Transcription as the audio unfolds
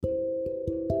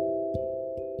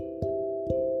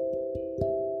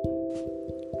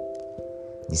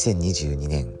2022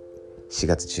年4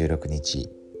月16日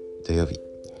土曜日、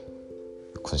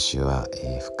今週は、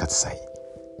復活祭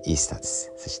イースターで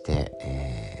す。そして、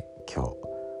今日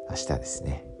明日です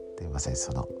ね。でまさに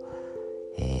その、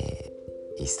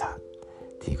イースタ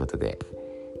ーということで、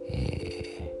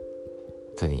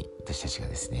本当に私たちが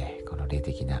ですね、この霊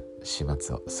的な週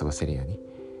末を過ごせるように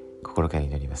心から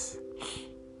祈ります。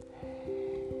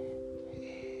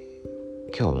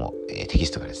今日も、テキ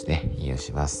ストからですね引用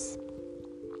します。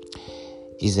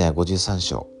イザヤ53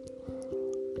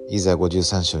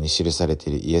章に記されて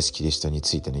いるイエス・キリストに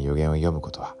ついての予言を読む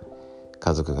ことは、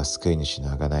家族が救い主の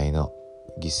贖いの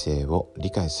犠牲を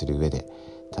理解する上で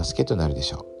助けとなるで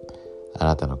しょう。あ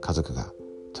なたの家族が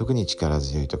特に力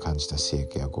強いと感じた聖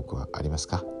句や語句はあります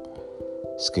か？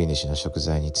救い主の贖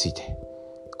罪について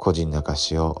個人の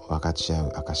証を分かち合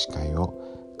う証し会を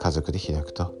家族で開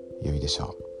くと良いでし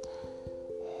ょう。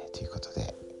ということ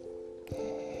で、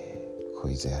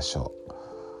イザヤ書、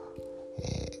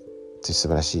素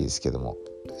晴らしいですけども、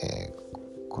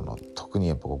この特に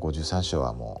やっぱ53章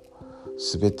はもう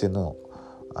全ての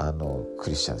ク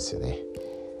リスチャンですよね。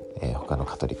他の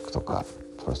カトリックとか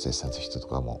プロテスタントの人と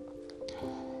かも、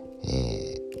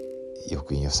よ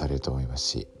く引用されると思います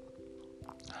し、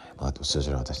あと少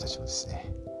々の私たちもです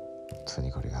ね、本当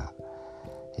にこれが、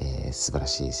素晴ら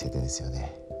しい聖典ですよ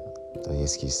ね。イエ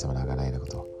ス・キリストの贖いのこ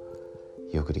とを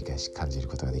よく理解し感じる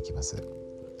ことができます。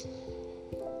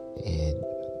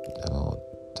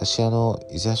私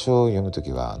イザヤ書を読むと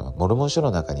きはモルモン書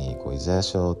の中にイザヤ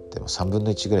書っても3分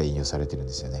の1ぐらい引用されてるん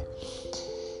ですよね。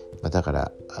だか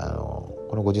ら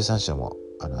この53章も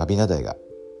アビナダイが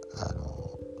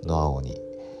ノア王に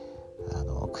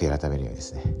悔い改めるようにで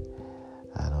すね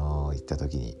言ったと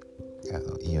きに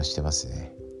引用してます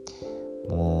ね。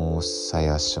モーセ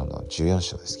ア書の14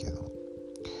章ですけれども、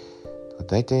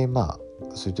大体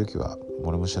そういう時は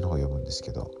モルモン書の方を読むんです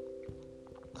けど、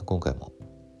今回も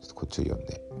ちょっとこっちを読ん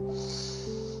で、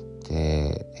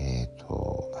で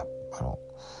こ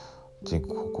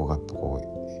こが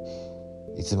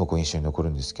いつも印象に残る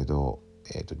んですけど、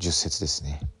10節です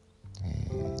ね、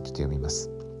ちょっと読みます。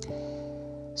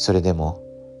それでも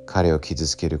彼を傷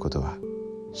つけることは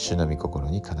主の御心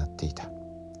にかなっていた。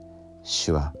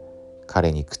主は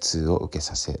彼に苦痛を受け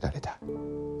させられた。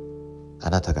あ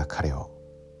なたが彼を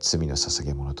罪の捧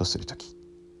げ物とするとき、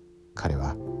彼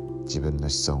は自分の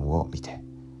子孫を見て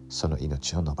その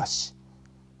命を伸ばし、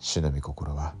主の御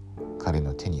心は彼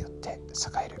の手によって栄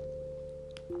える。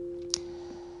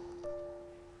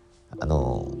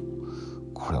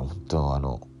これは本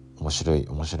当面白いって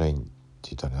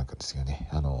言うとあれなんですよね。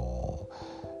こ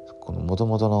の元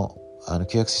々の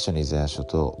旧約聖書のイザヤ書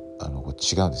と違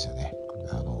うんですよね。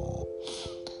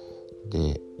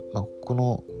で、こ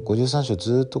の53章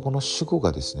ずっとこの主語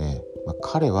がですね、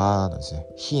彼はなんですね、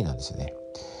heなんですよね。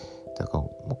だから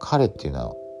もう彼っていうの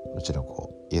はもちろん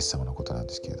イエス様のことなん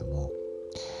ですけれども、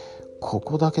こ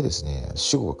こだけですね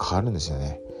主語が変わるんですよ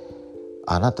ね。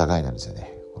あなたがになるんですよ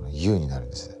ね。この you になるん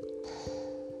です。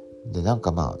でず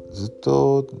っ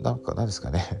と何です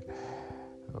かね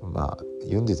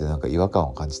読んでて違和感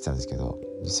を感じてたんですけど、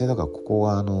実際だからここ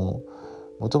は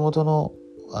元々の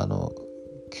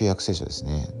旧約聖書です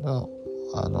ねの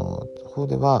方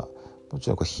ではもち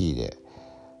ろんheで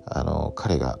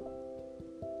彼が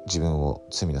自分を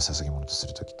罪の捧げ物とす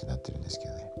るときってなってるんですけ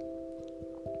どね、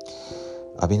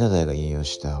アビナダイが引用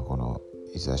したこの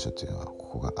イザヤ書というのは、こ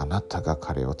こがあなたが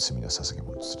彼を罪の捧げ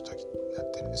物とするときにな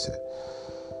ってるんです。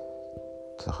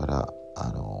だから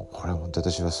これ本当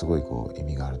私はすごい意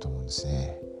味があると思うんです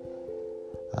ね。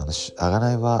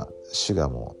贖いは主が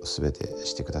もう全て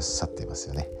してくださっています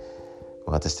よね。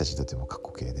私たちにとっても過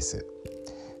去形です。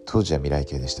当時は未来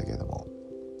形でしたけれども、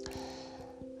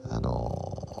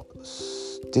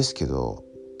ですけど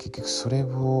結局それ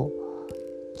を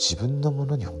自分のも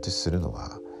のに本当にするの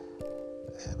は、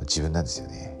自分なんですよ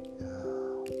ね。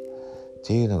っ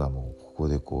ていうのがもうここ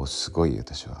ですごい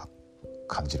私は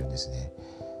感じるんですね。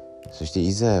そして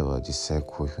イザヤは実際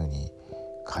こういうふうに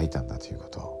書いたんだというこ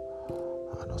と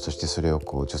を、そしてそれをジ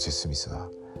ョセフ・スミスは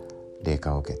霊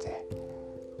感を受けて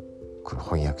これ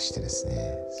翻訳してです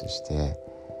ね、そして、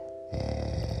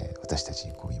私たち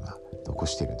に今残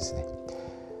しているんですね。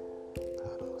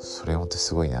それは本当に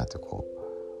すごいなと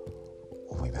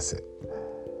思います。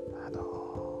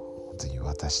本当に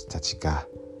私たちが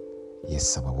イエ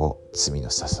ス様を罪の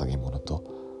捧げ物と、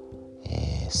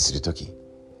するとき、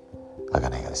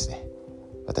贖いがですね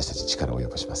私たちに力を及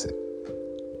ぼします。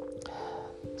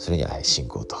それには信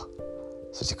仰と、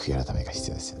そして悔い改めが必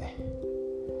要ですよね。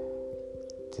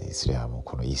でそれはもう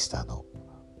このイースターの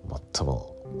最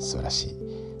も素晴らしい、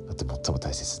また最も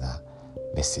大切な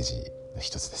メッセージの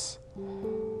一つです。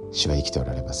主は生きてお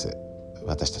られます。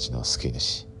私たちの救い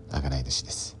主、贖い主で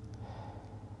す。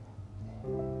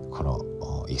こ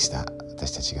のイースター、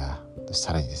私たちが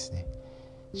さらにですね、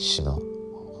主の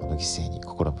この犠牲に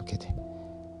心を向けて、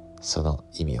その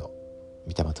意味を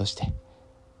御霊として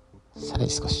さら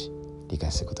に少し理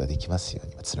解することができますよう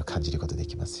に、それを感じることがで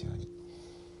きますように。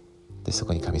で、そ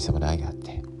こに神様の愛があっ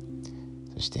て、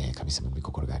そして神様の御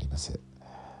心があります。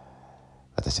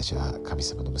私たちは神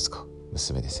様の息子、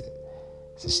娘です。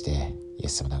そしてイエ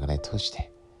ス様の贖いを通し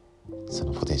てそ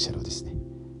のポテンシャルをですね、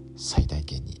最大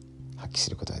限に発揮す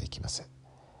ることができます。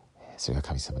それが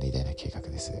神様の偉大な計画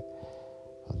です。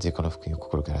本当にこの福音を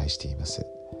心から愛しています。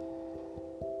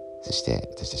そして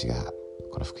私たちが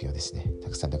この福音をですね、た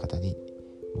くさんの方に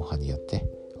模範によって、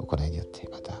行いによって、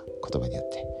また言葉によっ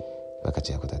て分か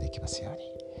ち合うことができますよう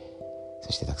に。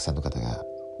そしてたくさんの方が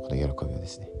この喜びをで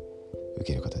すね、受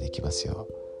けることができますよ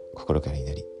う心から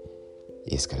祈り、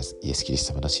イエスキリス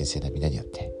ト様の神聖な皆によっ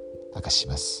て証しし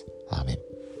ます。アーメン。